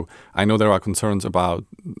 And so I know there are concerns about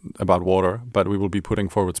water, but we will be putting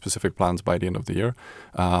forward specific plans by the end of the year.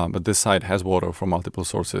 But this site has water from multiple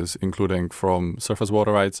sources, including from surface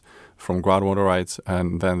water rights, from groundwater rights,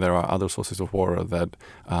 and then there are other sources of water that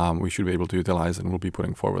we should be able to utilize, and we'll be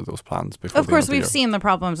putting forward those plans before the end of the year. Of course, we've seen the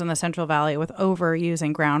problems in the Central Valley with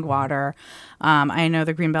overusing groundwater. I know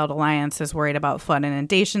the Greenbelt Alliance is worried about flood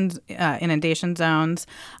inundation zones.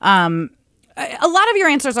 A lot of your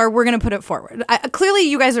answers are, we're going to put it forward. Clearly,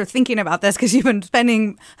 you guys are thinking about this because you've been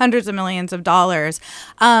spending hundreds of millions of dollars.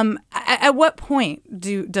 At what point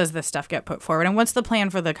does this stuff get put forward? And what's the plan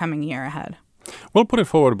for the coming year ahead? We'll put it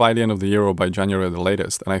forward by the end of the year or by January at the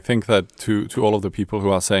latest. And I think that to all of the people who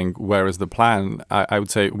are saying, where is the plan? I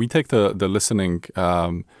would say we take the listening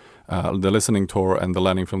tour and the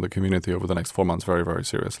learning from the community over the next 4 months very, very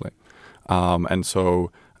seriously. And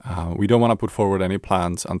so we don't want to put forward any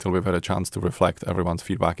plans until we've had a chance to reflect everyone's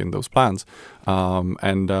feedback in those plans.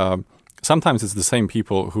 Sometimes it's the same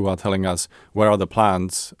people who are telling us, where are the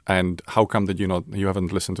plans and how come that you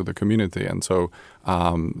haven't listened to the community? And so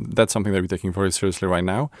that's something that we're taking very seriously right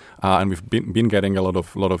now. And we've been getting a lot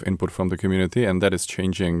of input from the community, and that is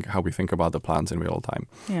changing how we think about the plans in real time.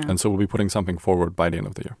 Yeah. And so we'll be putting something forward by the end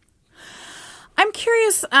of the year. I'm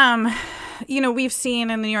curious, we've seen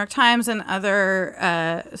in the New York Times and other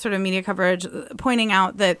sort of media coverage pointing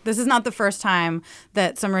out that this is not the first time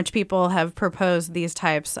that some rich people have proposed these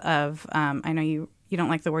types of, I know you don't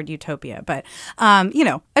like the word utopia, but,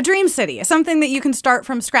 a dream city, something that you can start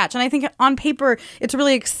from scratch. And I think on paper, it's a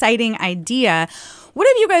really exciting idea. What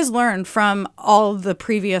have you guys learned from all the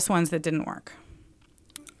previous ones that didn't work?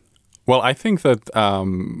 Well, I think that I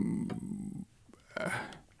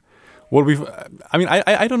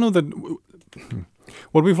don't know that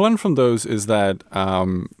what we've learned from those is that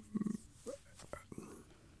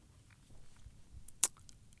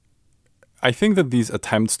I think that these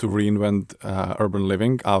attempts to reinvent urban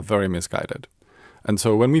living are very misguided. And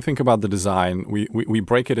so when we think about the design, we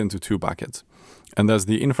break it into two buckets. And there's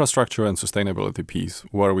the infrastructure and sustainability piece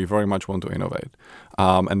where we very much want to innovate.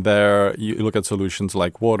 And there you look at solutions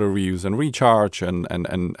like water reuse and recharge and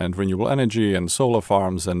renewable energy and solar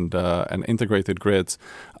farms and integrated grids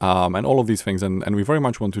and all of these things. And we very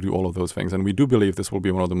much want to do all of those things. And we do believe this will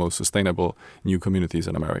be one of the most sustainable new communities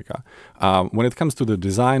in America. When it comes to the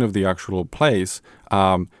design of the actual place,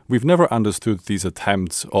 we've never understood these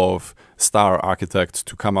attempts of star architects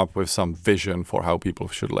to come up with some vision for how people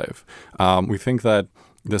should live. We think that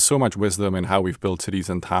there's so much wisdom in how we've built cities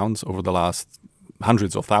and towns over the last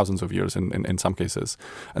hundreds of thousands of years in some cases.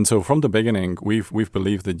 And so from the beginning, we've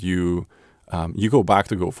believed that you go back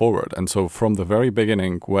to go forward. And so from the very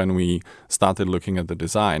beginning, when we started looking at the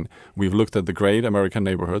design, we've looked at the great American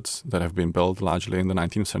neighborhoods that have been built largely in the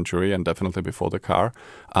 19th century and definitely before the car.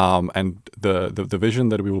 And the vision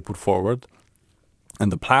that we will put forward and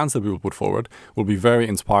the plans that we will put forward will be very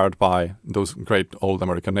inspired by those great old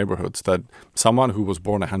American neighborhoods that someone who was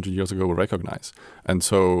born 100 years ago will recognize. And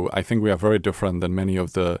so I think we are very different than many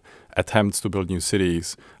of the attempts to build new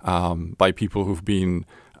cities by people who've been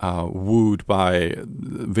wooed by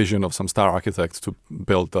vision of some star architects to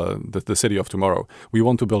build the city of tomorrow. We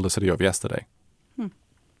want to build the city of yesterday.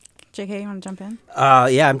 JK, you want to jump in?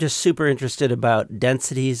 Yeah, I'm just super interested about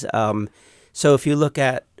densities. So if you look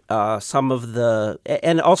at some of the,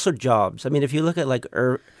 and also jobs. I mean, if you look at like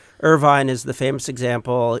Irvine is the famous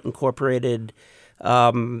example, incorporated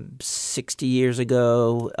 60 years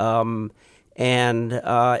ago, and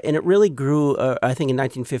it really grew. I think in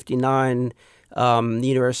 1959, the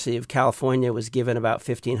University of California was given about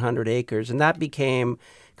 1,500 acres, and that became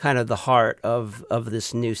kind of the heart of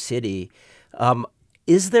this new city.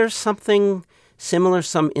 Is there something similar,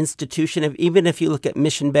 some institution, even if you look at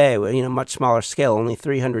Mission Bay, much smaller scale, only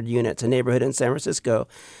 300 units, a neighborhood in San Francisco,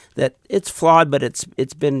 that it's flawed, but it's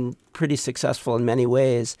been pretty successful in many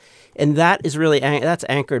ways, and that is really that's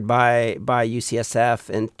anchored by UCSF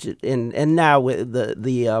and now with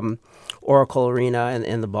the Oracle Arena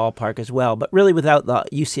and the ballpark as well. But really, without the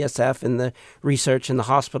UCSF and the research and the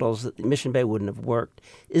hospitals, Mission Bay wouldn't have worked.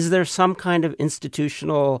 Is there some kind of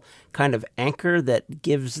institutional kind of anchor that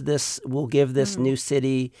will give this new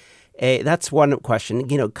city that's one question,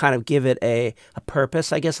 kind of give it a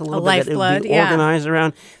purpose, I guess, a little bit that it would be organized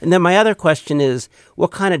around. And then my other question is,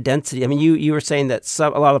 what kind of density? I mean, you were saying that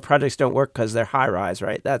a lot of projects don't work because they're high rise,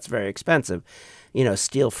 right? That's very expensive.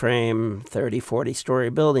 Steel frame, 30, 40-story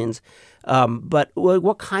buildings. But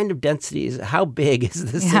what kind of densities? How big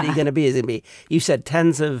is the city going to be? Is it going to be? You said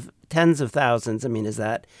tens of thousands. I mean, is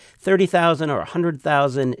that 30,000 or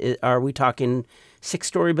 100,000? Are we talking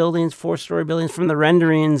 6-story buildings, 4-story buildings? From the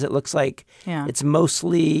renderings, it looks like it's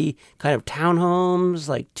mostly kind of townhomes,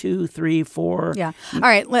 like 2, 3, 4. Yeah. All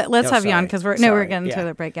right. Let's have you on because we're getting to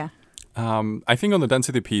the break. Yeah. I think on the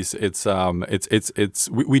density piece, it's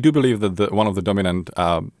we do believe that one of the dominant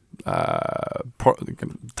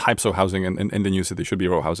types of housing in the new city should be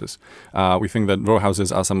row houses. We think that row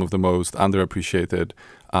houses are some of the most underappreciated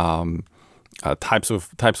types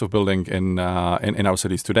of building in our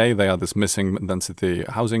cities today. They are this missing density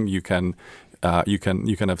housing. You can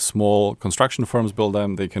have small construction firms build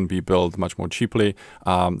them. They can be built much more cheaply.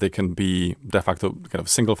 They can be de facto kind of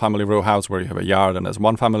single family row house where you have a yard and as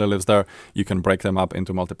one family lives there, you can break them up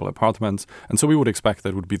into multiple apartments. And so we would expect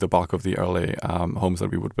that would be the bulk of the early homes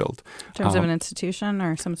that we would build. In terms of an institution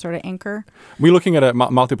or some sort of anchor? We're looking at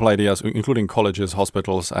multiple ideas, including colleges,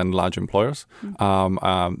 hospitals, and large employers.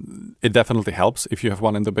 It definitely helps if you have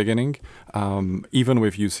one in the beginning. Even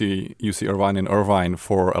with UC Irvine in Irvine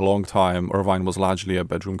for a long time, Irvine was largely a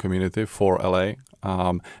bedroom community for LA.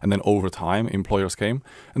 And then over time, employers came.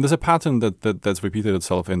 And there's a pattern that's repeated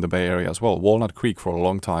itself in the Bay Area as well. Walnut Creek for a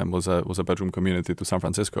long time was a bedroom community to San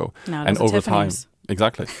Francisco. And over time,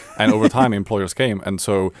 exactly. And over time, employers came. And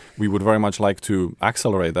so we would very much like to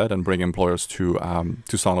accelerate that and bring employers to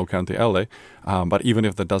Solano County, LA. But even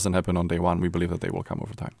if that doesn't happen on day one, we believe that they will come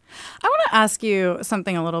over time. I want to ask you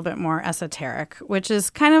something a little bit more esoteric, which is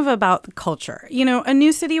kind of about the culture. A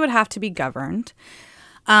new city would have to be governed.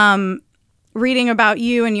 Reading about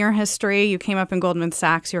you and your history, you came up in Goldman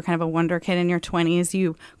Sachs. You were kind of a wonder kid in your 20s.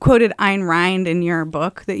 You quoted Ayn Rand in your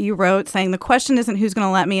book that you wrote saying, the question isn't who's going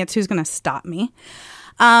to let me, it's who's going to stop me.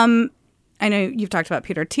 I know you've talked about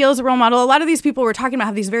Peter Thiel as a role model. A lot of these people were talking about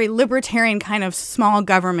have these very libertarian kind of small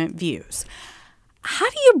government views. How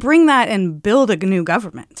do you bring that and build a new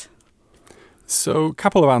government? So, a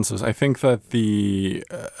couple of answers. I think that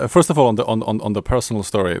first of all, on the personal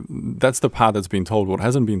story, that's the part that's been told. What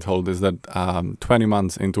hasn't been told is that 20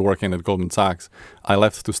 months into working at Goldman Sachs, I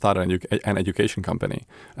left to start an education company,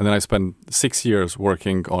 and then I spent 6 years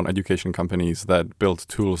working on education companies that built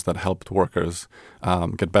tools that helped workers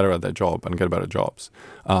get better at their job and get better jobs.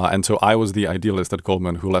 And so I was the idealist at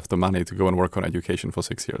Goldman who left the money to go and work on education for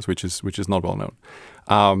 6 years, which is not well known.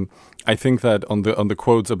 I think that on the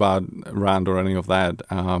quotes about Rand or any of that.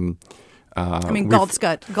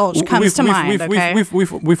 Gulch comes to mind.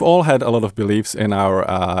 We've all had a lot of beliefs in our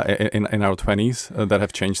 20s that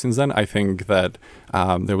have changed since then. I think that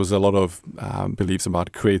there was a lot of beliefs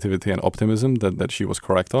about creativity and optimism that she was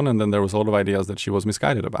correct on, and then there was a lot of ideas that she was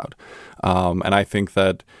misguided about. And I think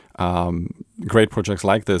that great projects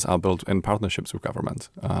like this are built in partnerships with government.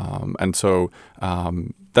 And so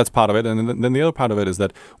that's part of it. And then the other part of it is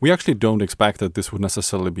that we actually don't expect that this would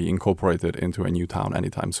necessarily be incorporated into a new town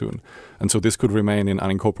anytime soon. And so this could remain in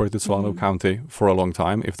unincorporated Solano County for a long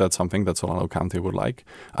time, if that's something that Solano County would like.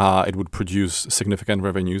 It would produce significant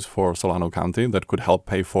revenues for Solano County that could help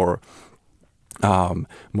pay for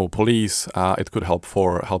more police. It could help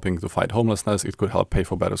for helping to fight homelessness. It could help pay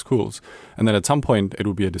for better schools. And then at some point, it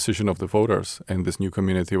would be a decision of the voters in this new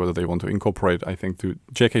community whether they want to incorporate. I think to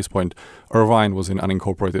JK's point, Irvine was in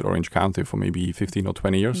unincorporated Orange County for maybe 15 or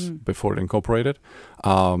 20 years before it incorporated.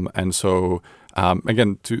 And so,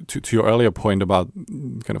 again, to your earlier point about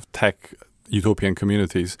kind of tech utopian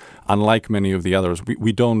communities, unlike many of the others,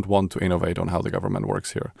 we don't want to innovate on how the government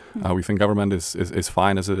works here. We think government is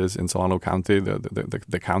fine as it is in Solano County.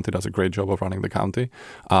 The county does a great job of running the county.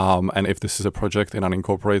 And if this is a project in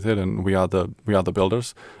unincorporated and we are the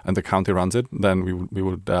builders and the county runs it, then we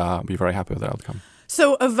would be very happy with the outcome.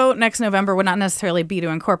 So a vote next November would not necessarily be to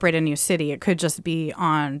incorporate a new city. It could just be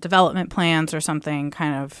on development plans or something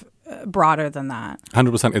kind of broader than that.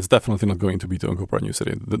 100%. It's definitely not going to be to incorporate a new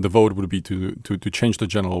city. The vote would be to change the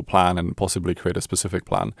general plan and possibly create a specific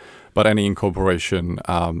plan. But any incorporation,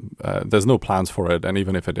 there's no plans for it. And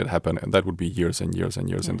even if it did happen, that would be years and years and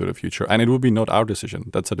years into the future. And it would be not our decision.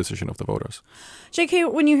 That's a decision of the voters.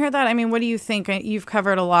 JK, when you hear that, I mean, what do you think? You've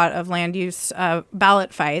covered a lot of land use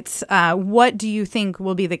ballot fights. What do you think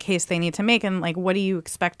will be the case they need to make? And what do you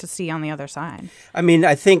expect to see on the other side? I mean,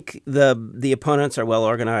 I think the opponents are well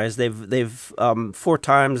organized. They've 4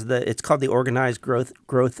 times it's called the Organized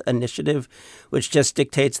Growth Initiative, which just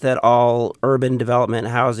dictates that all urban development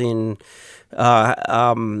housing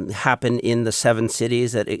happen in the 7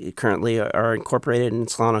 cities that currently are incorporated in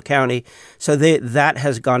Solano County. So that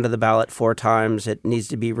has gone to the ballot 4 times. It needs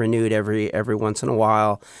to be renewed every once in a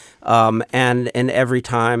while, and every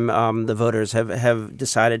time the voters have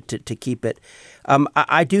decided to keep it.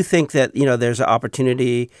 I do think that there's an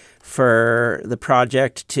opportunity for the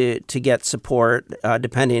project to get support,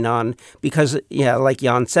 depending on, because like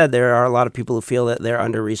Jan said, there are a lot of people who feel that they're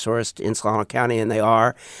under-resourced in Solano County, and they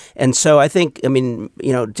are. And so I think,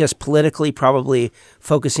 just politically, probably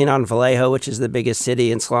focusing on Vallejo, which is the biggest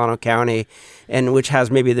city in Solano County, and which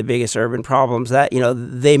has maybe the biggest urban problems, that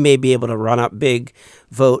they may be able to run up big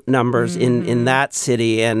vote numbers in that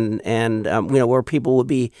city, and where people would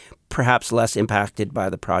be perhaps less impacted by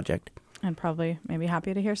the project. And probably maybe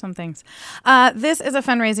happy to hear some things. This is a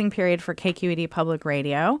fundraising period for KQED Public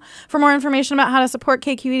Radio. For more information about how to support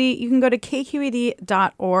KQED, you can go to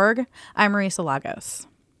kqed.org. I'm Marisa Lagos.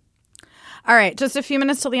 All right, just a few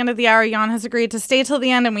minutes till the end of the hour. Jan has agreed to stay till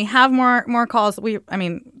the end, and we have more calls.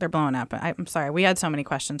 They're blowing up. I'm sorry. We had so many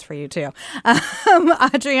questions for you, too.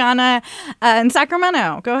 Adriana in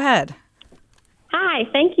Sacramento, go ahead. Hi,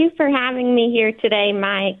 thank you for having me here today.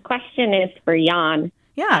 My question is for Jan.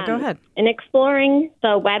 Yeah, go ahead. In exploring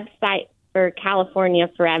the website for California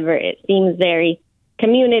Forever, it seems very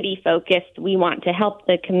community-focused. We want to help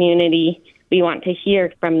the community. We want to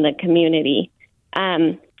hear from the community.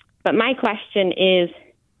 But my question is,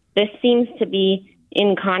 this seems to be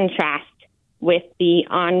in contrast with the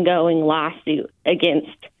ongoing lawsuit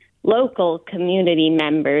against local community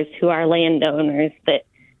members who are landowners that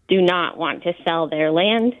do not want to sell their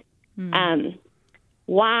land.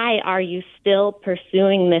 Why are you still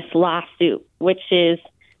pursuing this lawsuit, which is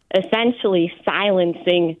essentially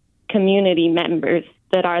silencing community members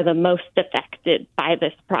that are the most affected by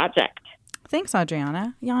this project? Thanks,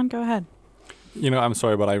 Adriana. Jan, go ahead. I'm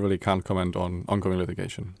sorry, but I really can't comment on ongoing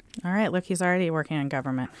litigation. All right. Look, he's already working on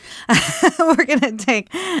government. We're going to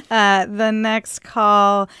take the next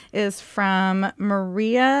call is from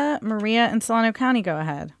Maria. Maria in Solano County. Go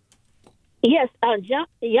ahead. Yes. Jan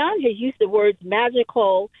has used the words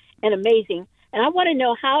magical and amazing. And I want to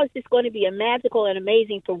know, how is this going to be magical and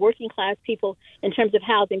amazing for working class people in terms of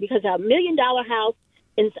housing? Because a $1 million house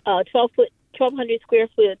in 1,200 square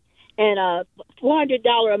foot and a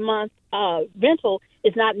 $400 a month rental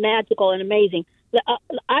is not magical and amazing.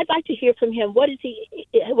 I'd like to hear from him. What does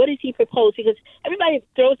he propose? Because everybody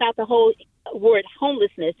throws out the whole word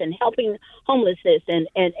homelessness and helping homelessness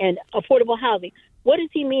and affordable housing. What does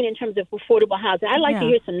he mean in terms of affordable housing? I'd like to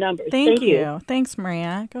hear some numbers. Thank you. Thanks,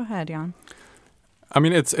 Maria. Go ahead, Jan. I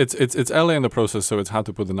mean, it's early in the process, so it's hard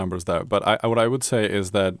to put the numbers there. But what I would say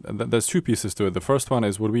is that there's two pieces to it. The first one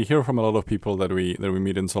is what we hear from a lot of people that we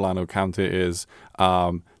meet in Solano County is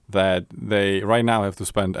that they right now have to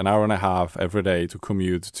spend an hour and a half every day to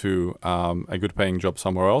commute to a good paying job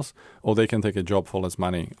somewhere else, or they can take a job for less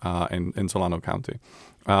money in Solano County.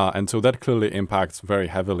 And so that clearly impacts very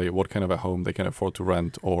heavily what kind of a home they can afford to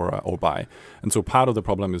rent or buy. And so part of the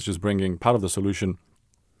problem is just part of the solution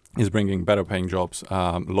is bringing better paying jobs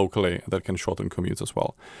locally that can shorten commutes as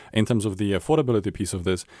well. In terms of the affordability piece of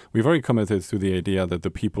this, we're very committed to the idea that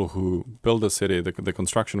the people who build the city, the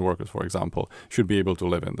construction workers, for example, should be able to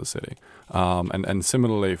live in the city. And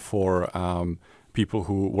similarly for people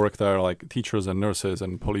who work there, like teachers and nurses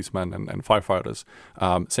and policemen and firefighters,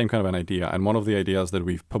 same kind of an idea. And one of the ideas that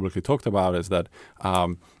we've publicly talked about is that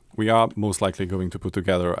we are most likely going to put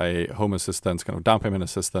together a home assistance, kind of down payment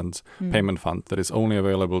assistance payment fund that is only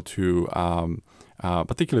available to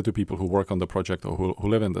particularly to people who work on the project or who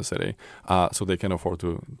live in the city, so they can afford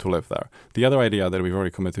to live there. The other idea that we're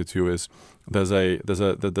very committed to is there's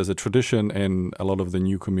a tradition in a lot of the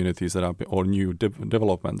new communities that are or new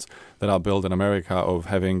developments that are built in America of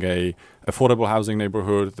having a affordable housing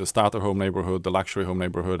neighborhood, the starter home neighborhood, the luxury home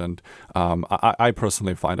neighborhood, and I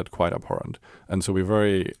personally find it quite abhorrent. And so we're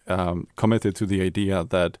very committed to the idea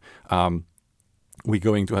that we're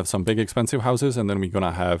going to have some big expensive houses, and then we're going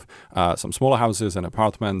to have some smaller houses and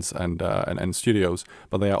apartments and studios,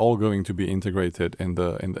 but they are all going to be integrated in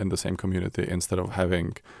the same community instead of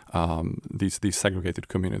having these segregated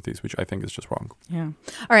communities, which I think is just wrong. Yeah.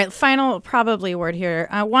 All right. Final probably word here.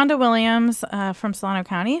 Wanda Williams from Solano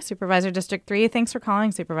County, Supervisor District 3. Thanks for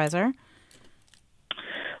calling, Supervisor.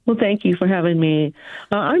 Well, thank you for having me.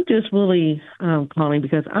 I'm just really calling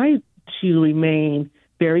because I too remain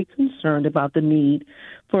very concerned about the need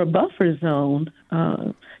for a buffer zone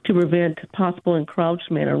to prevent possible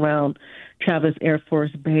encroachment around Travis Air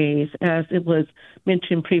Force Base. As it was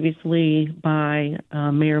mentioned previously by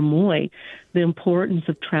Mayor Moy, the importance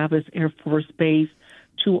of Travis Air Force Base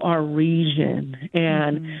to our region.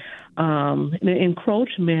 And the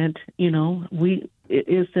encroachment,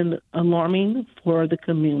 is alarming for the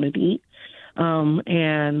community.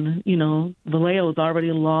 And, Vallejo is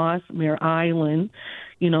already lost, Mare Island,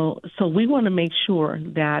 so we want to make sure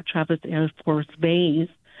that Travis Air Force Base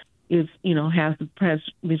is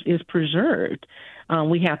preserved.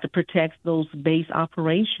 We have to protect those base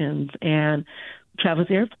operations, and Travis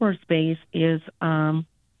Air Force Base is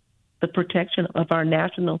the protection of our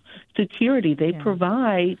national security. They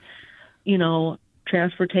provide,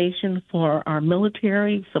 transportation for our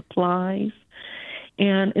military supplies.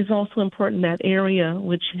 And it's also important that area,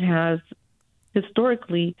 which has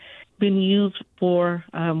historically been used for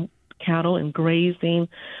cattle and grazing.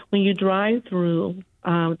 When you drive through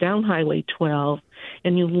down Highway 12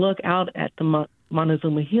 and you look out at the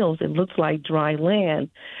Montezuma Hills, it looks like dry land,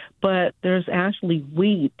 but there's actually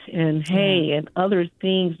wheat and hay and other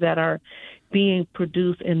things that are being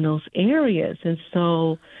produced in those areas. And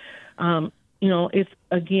so, it's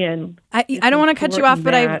again. I don't want to cut you off,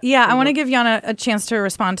 but I want to give Yana a chance to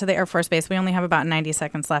respond to the Air Force Base. We only have about 90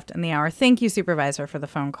 seconds left in the hour. Thank you, Supervisor, for the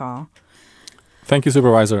phone call. Thank you,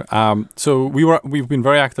 Supervisor. So we've been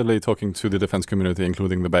very actively talking to the defense community,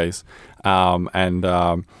 including the base, and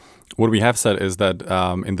what we have said is that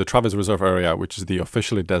in the Travis Reserve area, which is the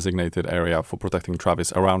officially designated area for protecting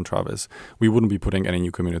Travis, around Travis, we wouldn't be putting any new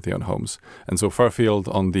community-owned homes. And so Fairfield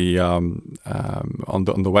on the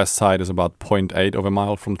west side is about 0.8 of a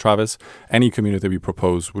mile from Travis. Any community we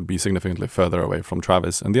propose would be significantly further away from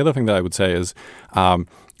Travis. And the other thing that I would say is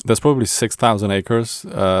there's probably 6,000 acres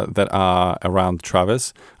that are around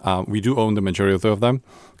Travis. We do own the majority of them.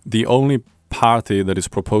 The only party that is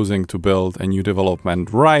proposing to build a new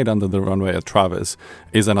development right under the runway at Travis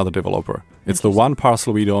is another developer. It's the one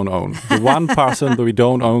parcel we don't own. The one person that we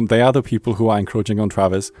don't own, they are the people who are encroaching on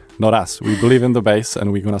Travis, not us. We believe in the base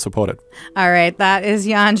and we're going to support it. All right. That is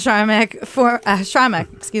Jan Schramek, former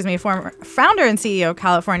founder and CEO of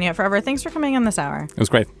California Forever. Thanks for coming in this hour. It was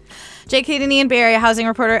great. J.K. Deneen Barry, a housing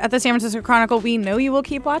reporter at the San Francisco Chronicle. We know you will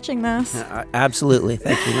keep watching this. Absolutely.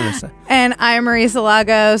 Thank you, Marissa. And I'm Marisa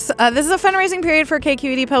Lagos. This is a fundraising period for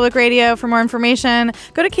KQED Public Radio. For more information,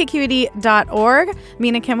 go to kqed.org.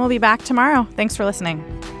 Mina Kim will be back tomorrow. Thanks for listening.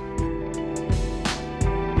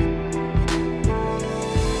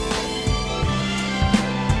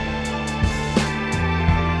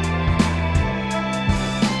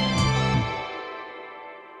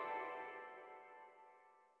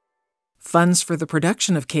 Funds for the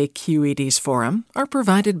production of KQED's Forum are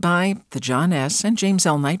provided by the John S. and James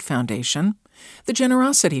L. Knight Foundation, the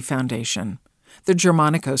Generosity Foundation, the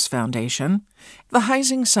Germanicos Foundation, the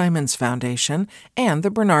Heising Simons Foundation, and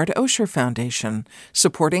the Bernard Osher Foundation,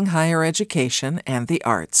 supporting higher education and the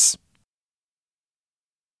arts.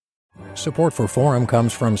 Support for Forum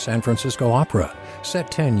comes from San Francisco Opera. Set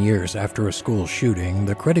 10 years after a school shooting,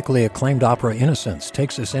 the critically acclaimed opera Innocence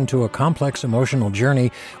takes us into a complex emotional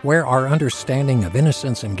journey where our understanding of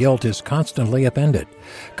innocence and guilt is constantly upended.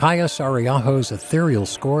 Kaya Sariaho's ethereal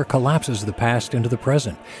score collapses the past into the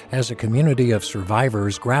present as a community of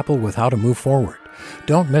survivors grapple with how to move forward.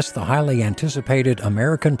 Don't miss the highly anticipated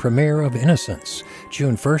American premiere of Innocence,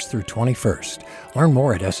 June 1st through 21st. Learn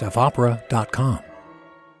more at sfopera.com.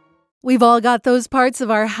 We've all got those parts of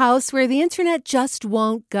our house where the internet just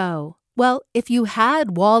won't go. Well, if you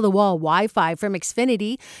had wall-to-wall Wi-Fi from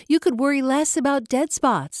Xfinity, you could worry less about dead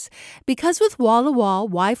spots. Because with wall-to-wall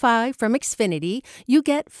Wi-Fi from Xfinity, you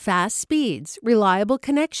get fast speeds, reliable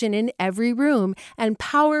connection in every room, and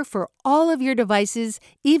power for all of your devices,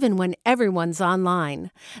 even when everyone's online.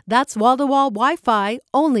 That's wall-to-wall Wi-Fi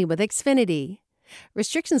only with Xfinity.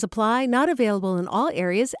 Restrictions apply, not available in all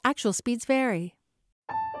areas. Actual speeds vary.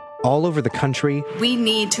 All over the country, we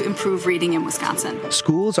need to improve reading in Wisconsin.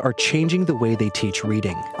 Schools are changing the way they teach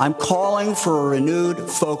reading. I'm calling for a renewed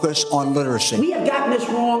focus on literacy. We have gotten this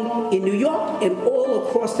wrong in New York and all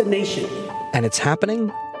across the nation. And it's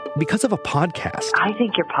happening because of a podcast. I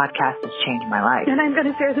think your podcast has changed my life. And I'm going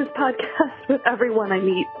to share this podcast with everyone I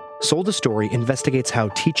meet. Sold a Story investigates how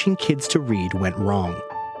teaching kids to read went wrong.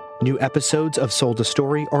 New episodes of Sold a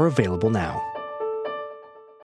Story are available now.